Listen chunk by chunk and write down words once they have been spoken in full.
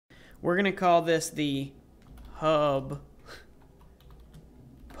We're going to call this the Hub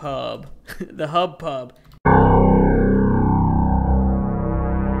Pub. The Hub Pub.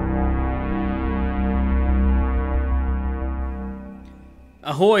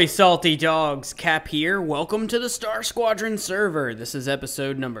 Ahoy, salty dogs. Cap here. Welcome to the Star Squadron server. This is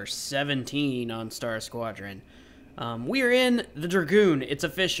episode number 17 on Star Squadron. We are in the Dragoon. It's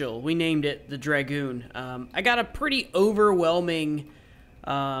official. We named it the Dragoon. I got a pretty overwhelming...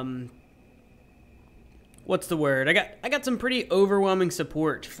 what's the word? I got some pretty overwhelming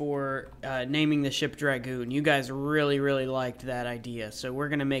support for naming the ship Dragoon. You guys really liked that idea, so we're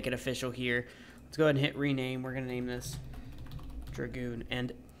going to make it official here. Let's go ahead and hit rename. We're going to name this Dragoon.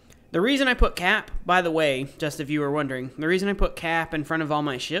 And the reason I put Cap, by the way, just if you were wondering, the reason I put Cap in front of all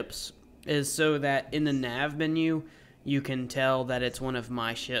my ships is so that in the nav menu you can tell that it's one of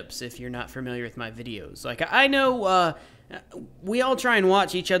my ships if you're not familiar with my videos. Like, I know we all try and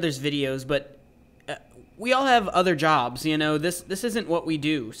watch each other's videos, but we all have other jobs, you know. This isn't what we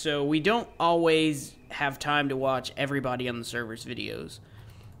do, so we don't always have time to watch everybody on the server's videos.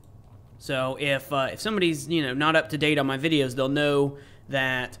 So if somebody's, you know, not up to date on my videos, they'll know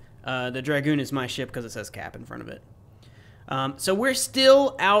that the Dragoon is my ship because it says Cap in front of it. So we're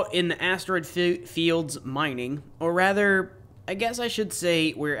still out in the asteroid fields mining, or rather, I guess I should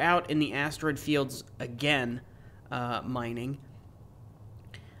say we're out in the asteroid fields again mining.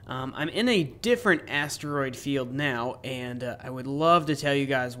 I'm in a different asteroid field now, and I would love to tell you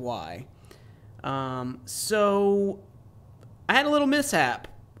guys why. So I had a little mishap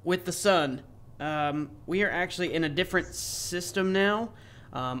with the sun. We are actually in a different system now.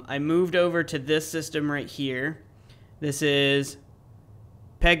 I moved over to this system right here. This is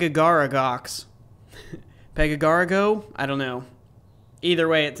Pegagaragox. Pegagarago? I don't know. Either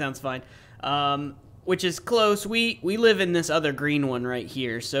way, it sounds fine. Which is close. We live in this other green one right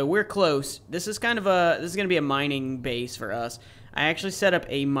here, so we're close. This is kind of this is going to be a mining base for us. I actually set up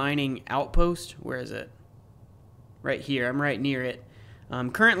a mining outpost. Where is it? Right here. I'm right near it.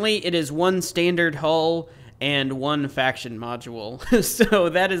 Currently, it is one standard hull and one faction module. So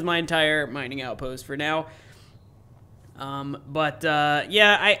that is my entire mining outpost for now.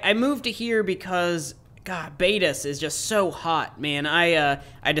 Yeah, I moved to here because, God, Betis is just so hot, man. I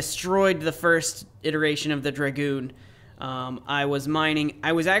destroyed the first iteration of the Dragoon. I was mining.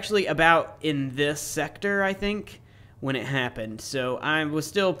 I was actually about in this sector, I think, when it happened. So I was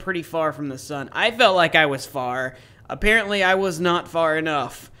still pretty far from the sun. I felt like I was far. Apparently, I was not far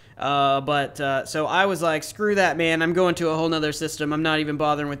enough. So I was like, screw that, man. I'm going to a whole nother system. I'm not even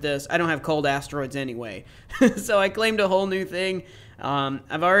bothering with this. I don't have cold asteroids anyway. So I claimed a whole new thing.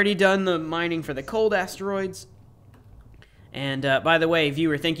 I've already done the mining for the cold asteroids. And by the way,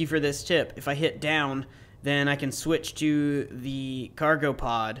 viewer, thank you for this tip. If I hit down, then I can switch to the cargo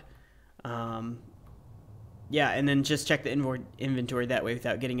pod. Yeah, and then just check the inventory that way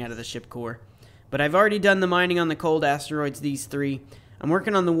without getting out of the ship core. But I've already done the mining on the cold asteroids, these three. I'm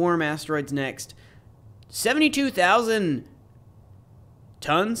working on the warm asteroids next. 72,000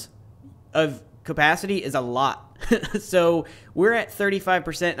 tons of capacity is a lot. So we're at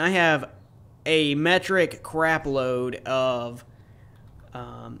 35%, and I have a metric crap load of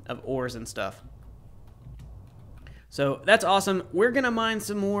ores and stuff. So that's awesome. We're gonna mine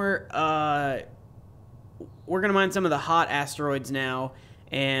some more. We're gonna mine some of the hot asteroids now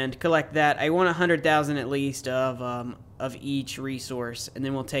and collect that. I want 100,000 at least of each resource, and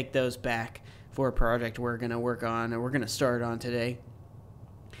then we'll take those back for a project we're gonna work on, or we're gonna start on today.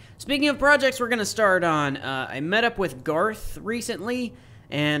 Speaking of projects we're gonna start on, I met up with Garth recently,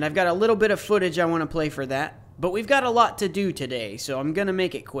 and I've got a little bit of footage I want to play for that. But we've got a lot to do today, so I'm gonna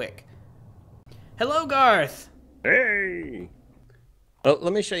make it quick. Hello, Garth. Hey. Well,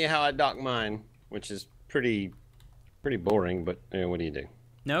 let me show you how I dock mine, which is pretty boring. But what do you do?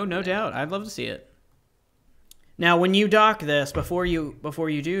 No doubt. I'd love to see it. Now, when you dock this, before you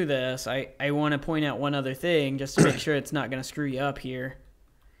do this, I want to point out one other thing, just to make sure it's not gonna screw you up here.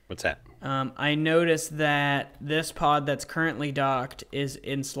 What's that? I noticed that this pod that's currently docked is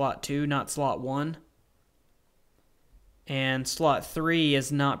in slot 2, not slot 1. And slot 3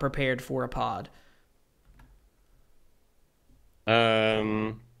 is not prepared for a pod.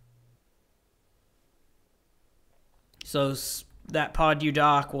 So that pod you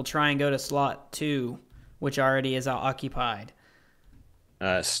dock will try and go to slot 2, which already is occupied.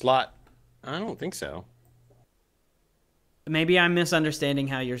 Slot? I don't think so. Maybe I'm misunderstanding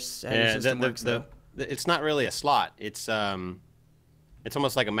how your system works, though. It's not really a slot. It's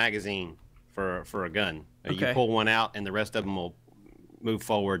almost like a magazine for a gun. Okay. You pull one out, and the rest of them will move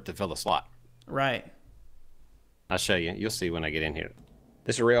forward to fill the slot. Right. I'll show you. You'll see when I get in here.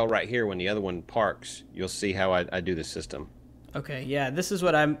 This rail right here, when the other one parks, you'll see how I do the system. Okay, yeah, this is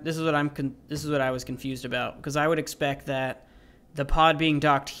what I was confused about, because I would expect that the pod being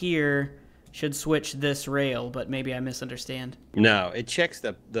docked here should switch this rail, but maybe I misunderstand. No, it checks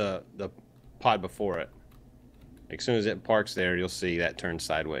the pod before it. As soon as it parks there, you'll see that turn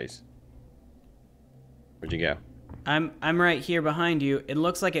sideways. Where'd you go? I'm right here behind you. It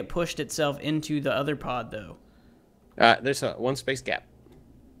looks like it pushed itself into the other pod, though. There's one space gap.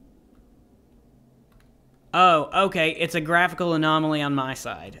 Oh, okay. It's a graphical anomaly on my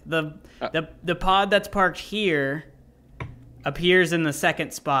side. The pod that's parked here appears in the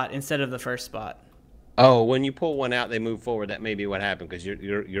second spot instead of the first spot. Oh, when you pull one out, they move forward. That may be what happened because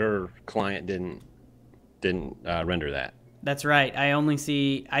your client didn't render that. That's right.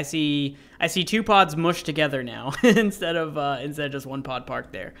 I see 2 pods mushed together now instead of just one pod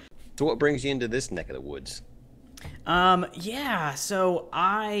parked there. So what brings you into this neck of the woods? Yeah, so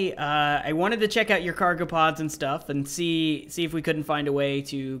I wanted to check out your cargo pods and stuff and see if we couldn't find a way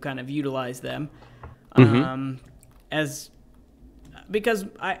to kind of utilize them. Because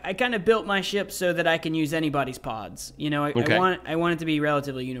I kind of built my ship so that I can use anybody's pods. You know, I want it to be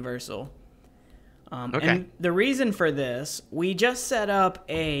relatively universal. And the reason for this, we just set up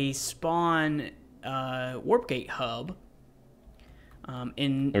a spawn warp gate hub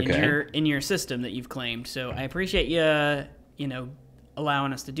in your system that you've claimed. So I appreciate you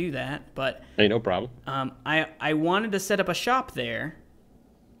allowing us to do that. But hey, no problem. I wanted to set up a shop there.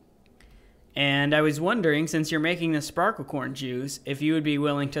 And I was wondering, since you're making the sparkle corn juice, if you would be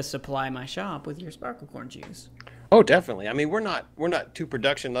willing to supply my shop with your sparkle corn juice. Oh, definitely. I mean, we're not to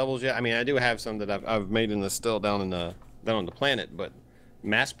production levels yet. I mean, I do have some that I've made in the still down on the planet, but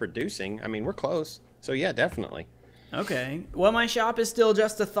mass producing, I mean, we're close. So yeah, definitely. Okay. Well, my shop is still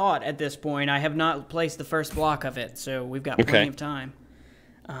just a thought at this point. I have not placed the first block of it, so we've got plenty of time.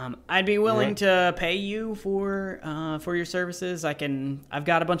 I'd be willing to pay you for your services. I've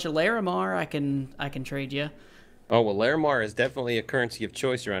got a bunch of Larimar I can trade you. Oh, well, Larimar is definitely a currency of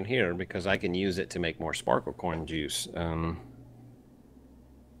choice around here because I can use it to make more sparkle corn juice,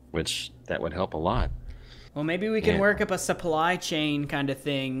 which that would help a lot. Well, maybe we can work up a supply chain kind of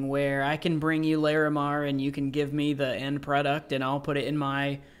thing where I can bring you Larimar and you can give me the end product and I'll put it in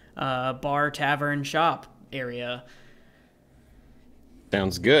my bar, tavern, shop area.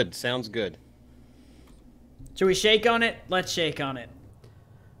 Sounds good. Sounds good. Should we shake on it? Let's shake on it.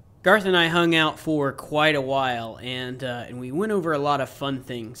 Garth and I hung out for quite a while, and we went over a lot of fun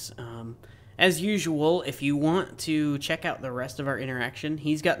things. As usual, if you want to check out the rest of our interaction,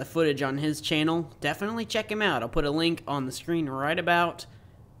 he's got the footage on his channel. Definitely check him out. I'll put a link on the screen right about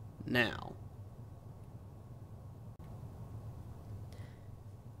now.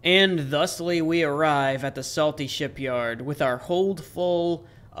 And thusly we arrive at the salty shipyard with our hold full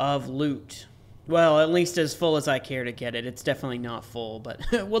of loot. Well, at least as full as I care to get it. It's definitely not full, but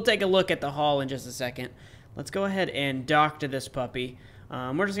we'll take a look at the haul in just a second. Let's go ahead and dock to this puppy.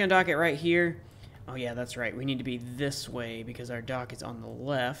 We're just going to dock it right here. Oh yeah, that's right. We need to be this way because our dock is on the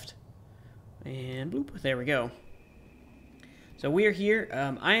left. And bloop, there we go. So we are here.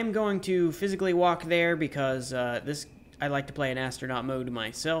 I am going to physically walk there because I like to play in astronaut mode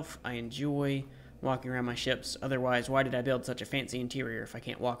myself. I enjoy walking around my ships. Otherwise, why did I build such a fancy interior if I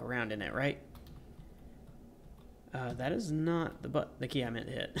can't walk around in it, right? That is not the key I meant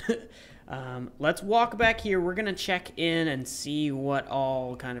to hit. Let's walk back here. We're going to check in and see what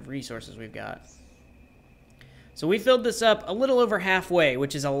all kind of resources we've got. So we filled this up a little over halfway,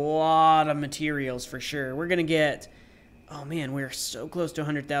 which is a lot of materials for sure. We're going to get... Oh man, we're so close to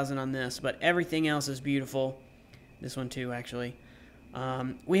 100,000 on this, but everything else is beautiful. This one too, actually.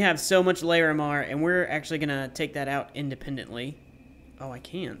 We have so much Larimar, and we're actually going to take that out independently. Oh, I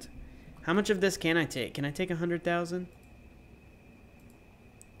can't. How much of this can I take? Can I take 100,000?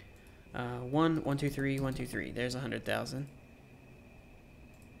 1, 2, 3, 1, 2, 3. There's 100,000.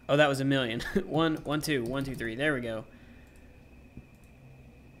 Oh, that was a million. 1, 2, 1, 2, 3. There we go.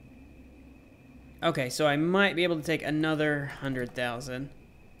 Okay, so I might be able to take another 100,000.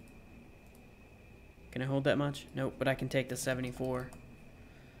 Can I hold that much? Nope, but I can take the 74.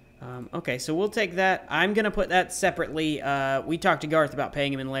 Okay, so we'll take that. I'm going to put that separately. We talked to Garth about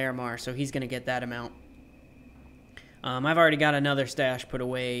paying him in Larimar, so he's going to get that amount. I've already got another stash put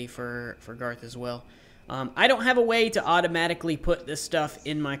away for Garth as well. I don't have a way to automatically put this stuff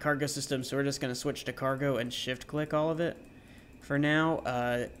in my cargo system, so we're just going to switch to cargo and shift-click all of it for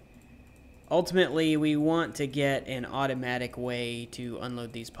now. Ultimately, we want to get an automatic way to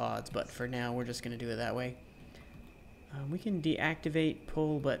unload these pods, but for now, we're just going to do it that way. We can deactivate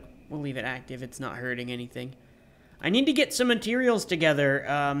pull, but we'll leave it active. It's not hurting anything. I need to get some materials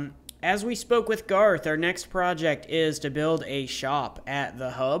together. As we spoke with Garth, our next project is to build a shop at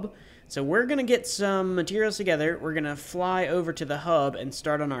the hub. So we're going to get some materials together. We're going to fly over to the hub and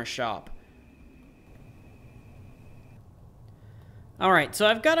start on our shop. Alright, so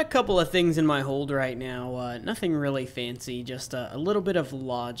I've got a couple of things in my hold right now. Nothing really fancy, just a little bit of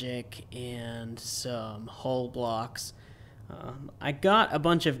logic and some hull blocks. I got a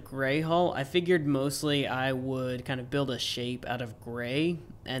bunch of gray hull. I figured mostly I would kind of build a shape out of gray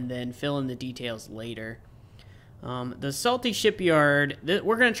and then fill in the details later. The Salty Shipyard,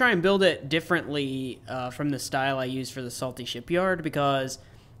 we're going to try and build it differently from the style I used for the Salty Shipyard because,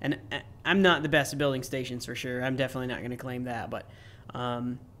 and I'm not the best at building stations for sure, I'm definitely not going to claim that, but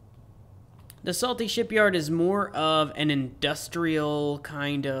the Salty Shipyard is more of an industrial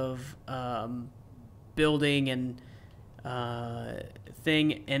kind of building and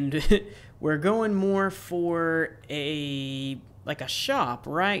thing, and we're going more for like a shop,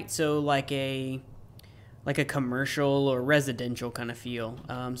 right? So like a commercial or residential kind of feel.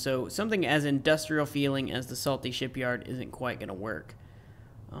 So something as industrial feeling as the Salty Shipyard isn't quite going to work.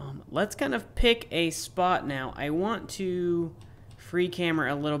 Let's kind of pick a spot now. I want to free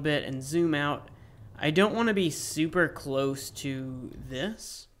camera a little bit and zoom out. I don't want to be super close to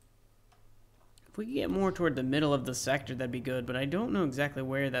this. If we could get more toward the middle of the sector, that'd be good, but I don't know exactly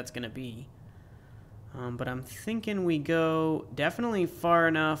where that's going to be. But I'm thinking we go definitely far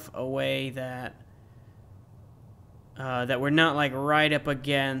enough away that we're not like right up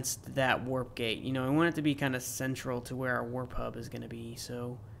against that warp gate. You know, I want it to be kind of central to where our warp hub is going to be,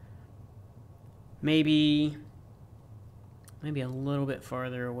 so maybe a little bit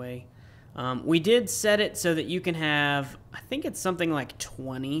farther away. We did set it so that you can have, I think it's something like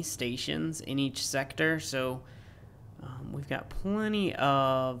 20 stations in each sector, so we've got plenty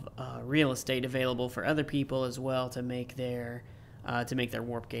of real estate available for other people as well to make their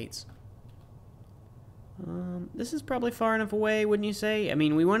warp gates. This is probably far enough away, wouldn't you say? I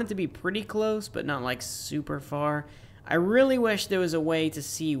mean, we want it to be pretty close, but not like super far. I really wish there was a way to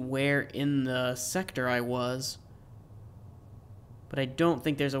see where in the sector I was, but I don't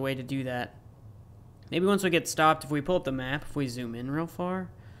think there's a way to do that. Maybe once we get stopped, if we pull up the map, if we zoom in real far.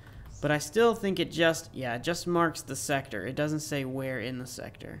 But I still think it just marks the sector. It doesn't say where in the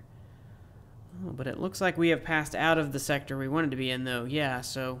sector. Oh, but it looks like we have passed out of the sector we wanted to be in, though. Yeah,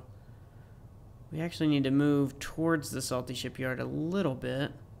 so we actually need to move towards the Salty Shipyard a little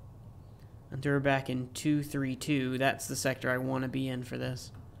bit until we're back in 232. That's the sector I want to be in for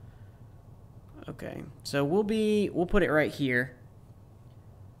this. Okay, so we'll put it right here.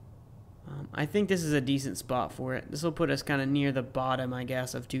 I think this is a decent spot for it. This will put us kind of near the bottom, I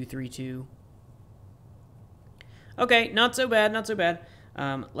guess, of 232. Okay, not so bad, not so bad.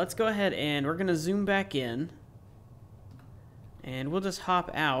 Let's go ahead and we're going to zoom back in. And we'll just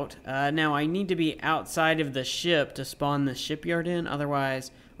hop out. Now, I need to be outside of the ship to spawn the shipyard in,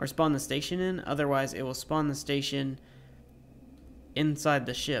 otherwise, or spawn the station in. Otherwise, it will spawn the station inside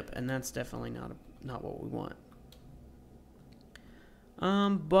the ship, and that's definitely not what we want.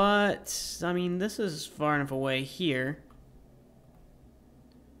 But, I mean, this is far enough away here.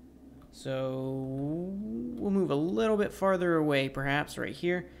 So, we'll move a little bit farther away, perhaps, right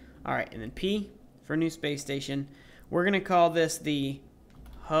here. Alright, and then P for new space station. We're going to call this the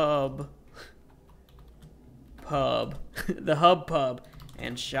hub pub. The hub pub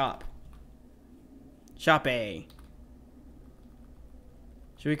and shop. Shop A.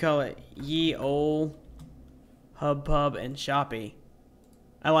 Should we call it Ye Ol' Hub Pub and Shoppy?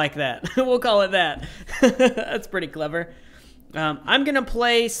 I like that. We'll call it that. That's pretty clever. I'm going to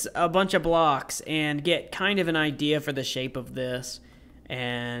place a bunch of blocks and get kind of an idea for the shape of this.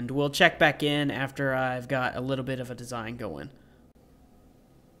 And we'll check back in after I've got a little bit of a design going.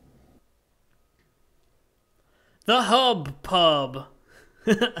 The Hub Pub.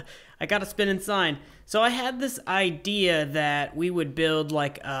 I got a spinning sign. So I had this idea that we would build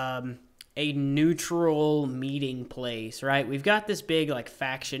like a neutral meeting place, right? We've got this big like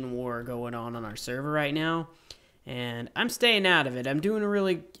faction war going on our server right now, and I'm staying out of it. I'm being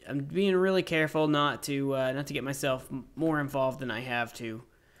really careful not to get myself more involved than I have to.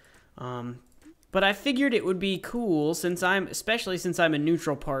 But I figured it would be cool especially since I'm a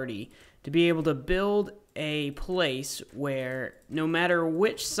neutral party, to be able to build a place where no matter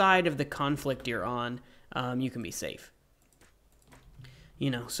which side of the conflict you're on, you can be safe. You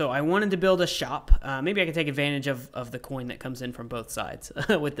know, so I wanted to build a shop. Maybe I could take advantage of the coin that comes in from both sides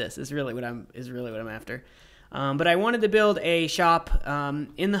with this. Is really what I'm after. But I wanted to build a shop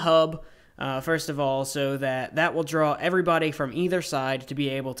in the hub. first of all, so that will draw everybody from either side to be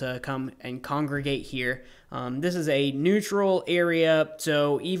able to come and congregate here. This is a neutral area,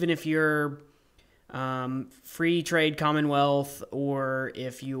 so even if you're Free Trade Commonwealth or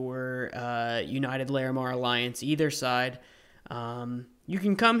if you're United Larimar Alliance, either side, you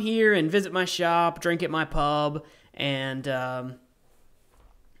can come here and visit my shop, drink at my pub, and,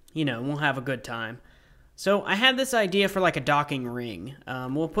 we'll have a good time. So I had this idea for like a docking ring.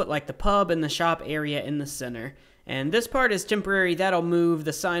 We'll put like the pub and the shop area in the center. And this part is temporary. That'll move.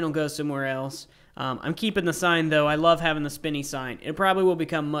 The sign will go somewhere else. I'm keeping the sign though. I love having the spinny sign. It probably will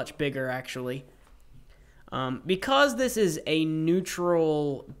become much bigger actually. Because this is a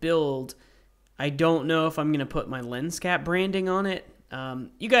neutral build, I don't know if I'm going to put my Lenscap branding on it.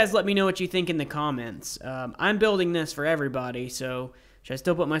 You guys let me know what you think in the comments. I'm building this for everybody, so should I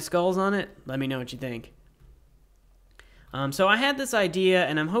still put my skulls on it? Let me know what you think. So I had this idea,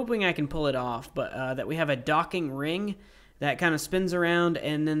 and I'm hoping I can pull it off, but that we have a docking ring that kind of spins around,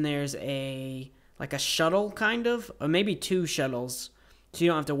 and then there's like a shuttle, kind of, or maybe two shuttles, so you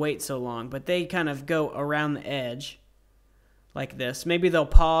don't have to wait so long, but they kind of go around the edge like this. Maybe they'll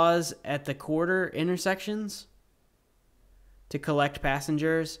pause at the quarter intersections to collect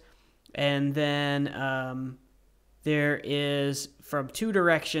passengers, and then there is, from two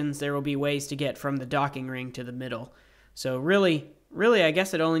directions, there will be ways to get from the docking ring to the middle. So really, I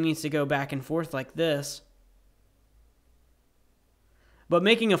guess it only needs to go back and forth like this. But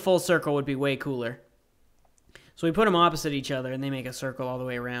making a full circle would be way cooler. So we put them opposite each other, and they make a circle all the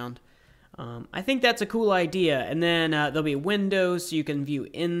way around. I think that's a cool idea. And then there'll be windows, so you can view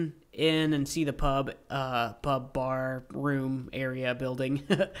in and see the pub, bar, room, area, building,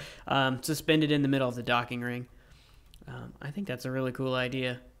 suspended in the middle of the docking ring. I think that's a really cool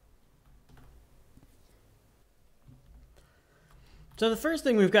idea. So the first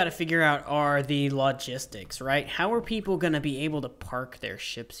thing we've got to figure out are the logistics, right? How are people going to be able to park their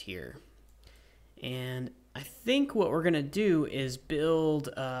ships here? And I think what we're going to do is build,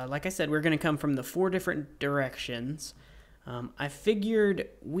 like I said, we're going to come from the 4 different directions. I figured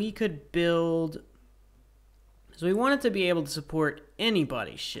we could build, so we wanted to be able to support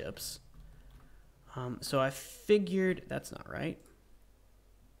anybody's ships. So I figured, that's not right.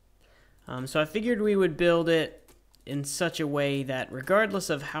 So I figured we would build it in such a way that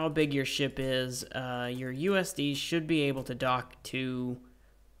regardless of how big your ship is, your USD should be able to dock to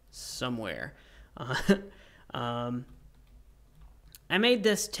somewhere. I made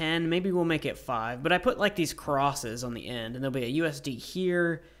this 10, maybe we'll make it 5, but I put like these crosses on the end, and there'll be a USD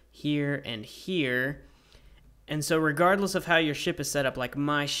here, here, and here. And so regardless of how your ship is set up, like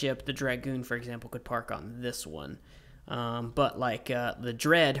my ship, the Dragoon, for example, could park on this one. But like the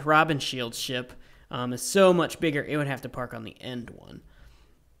Dread, Robin Shield's ship, is so much bigger, it would have to park on the end one.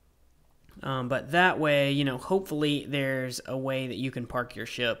 But that way, hopefully there's a way that you can park your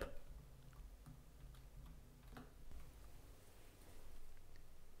ship.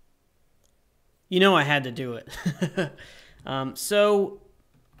 I had to do it. So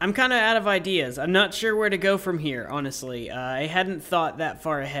I'm kind of out of ideas. I'm not sure where to go from here, honestly. I hadn't thought that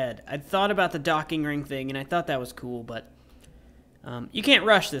far ahead. I'd thought about the docking ring thing, and I thought that was cool, but you can't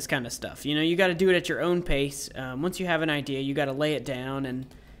rush this kind of stuff. You got to do it at your own pace. Once you have an idea, you got to lay it down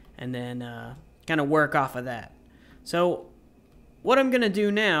and then kind of work off of that. So what I'm going to do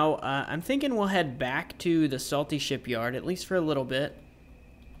now, I'm thinking we'll head back to the Salty Shipyard, at least for a little bit,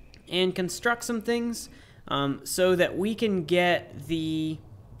 and construct some things so that we can get the...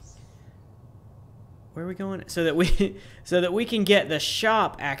 Where are we going? So that we can get the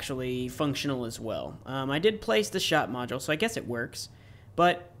shop actually functional as well. I did place the shop module, so I guess it works.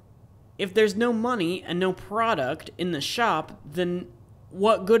 But if there's no money and no product in the shop, then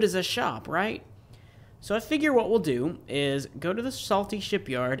what good is a shop, right? So I figure what we'll do is go to the Salty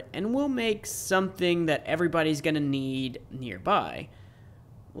Shipyard, and we'll make something that everybody's going to need nearby.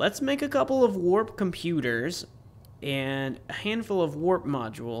 Let's make a couple of warp computers and a handful of warp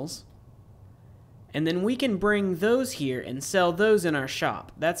modules. And then we can bring those here and sell those in our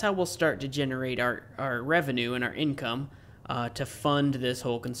shop. That's how we'll start to generate our revenue and our income to fund this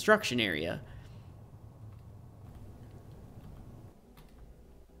whole construction area.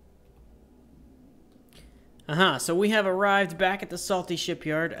 So we have arrived back at the Salty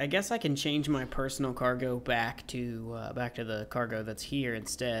Shipyard. I guess I can change my personal cargo back to the cargo that's here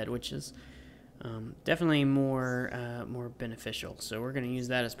instead, which is definitely more beneficial. So we're going to use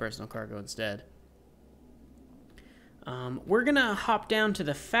that as personal cargo instead. We're going to hop down to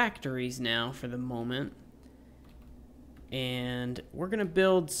the factories now for the moment. and we're gonna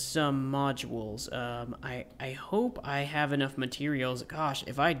build some modules. I hope I have enough materials. Gosh,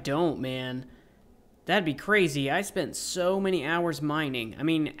 if I don't, man, that'd be crazy. I spent so many hours mining. I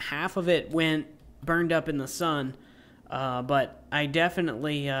mean, half of it burned up in the sun, but I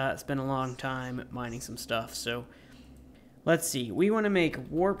definitely spent a long time mining some stuff. So let's see. We want to make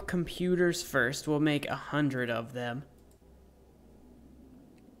warp computers first. We'll make 100 of them.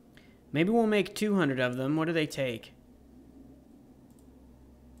 Maybe we'll make 200 of them. What do they take?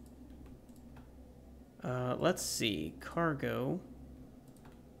 Let's see. Cargo.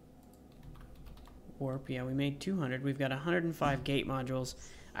 Warp. Yeah, we made 200. We've got 105 gate modules.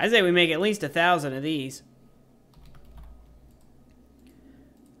 I say we make at least 1,000 of these.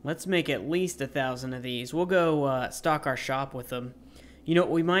 Let's make at least 1,000 of these. We'll go stock our shop with them. You know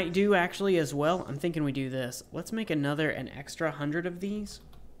what we might do actually as well? I'm thinking we do this. Let's make an extra 100 of these.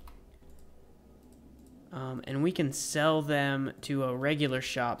 And we can sell them to a regular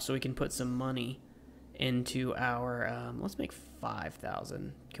shop so we can put some money into our, let's make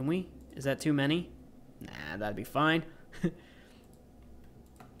 5,000. Can we? Is that too many? Nah, that'd be fine.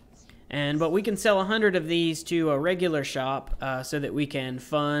 But we can sell 100 of these to a regular shop so that we can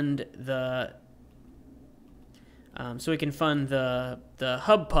fund the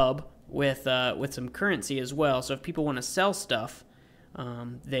hub pub with some currency as well. So if people want to sell stuff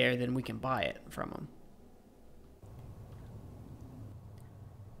there, then we can buy it from them.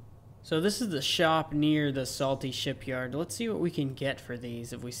 So this is the shop near the salty shipyard. Let's see what we can get for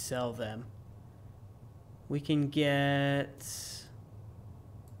these if we sell them. We can get...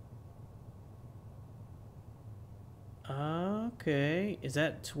 Okay, is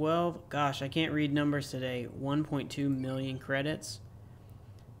that 12? Gosh, I can't read numbers today. 1.2 million credits.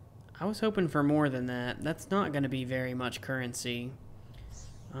 I was hoping for more than that. That's not going to be very much currency.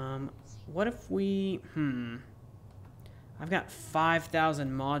 What if we... I've got 5,000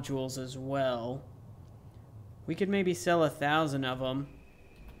 modules as well. We could maybe sell 1,000 of them.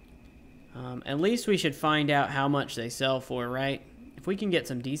 At least we should find out how much they sell for, right? If we can get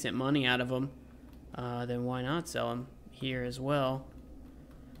some decent money out of them, then why not sell them here as well?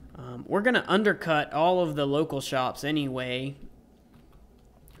 We're going to undercut all of the local shops anyway.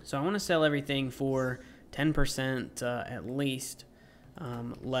 So I want to sell everything for 10% at least.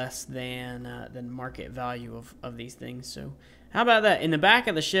 Less than market value of these things. So how about that? In the back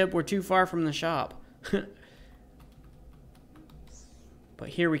of the ship, we're too far from the shop. But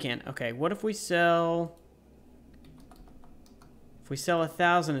here we can. Okay, what if we sell... If we sell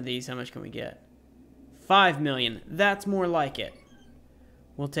 1,000 of these, how much can we get? 5 million. That's more like it.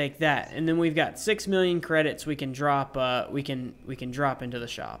 We'll take that. And then we've got 6 million credits we can drop we can drop into the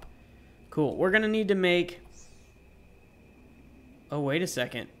shop. Cool. We're going to need to make... Oh, wait a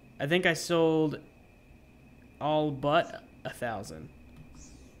second. I think I sold all but 1,000.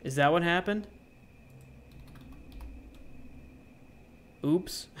 Is that what happened?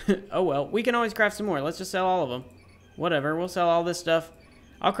 Oops. Oh, well. We can always craft some more. Let's just sell all of them. Whatever. We'll sell all this stuff.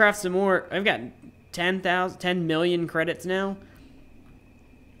 I'll craft some more. I've got 10 million credits now.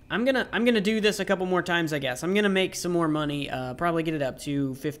 I'm gonna do this a couple more times, I guess. I'm gonna make some more money. Probably get it up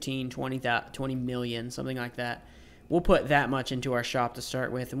to 15, 20 million, something like that. We'll put that much into our shop to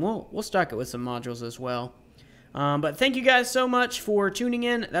start with, and we'll stock it with some modules as well. But thank you guys so much for tuning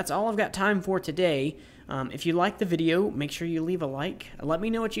in. That's all I've got time for today. If you liked the video, make sure you leave a like. Let me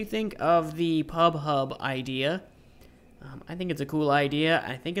know what you think of the Pub Hub idea. I think it's a cool idea.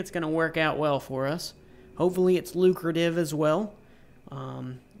 I think it's going to work out well for us. Hopefully it's lucrative as well.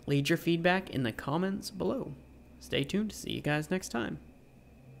 Leave your feedback in the comments below. Stay tuned. See you guys next time.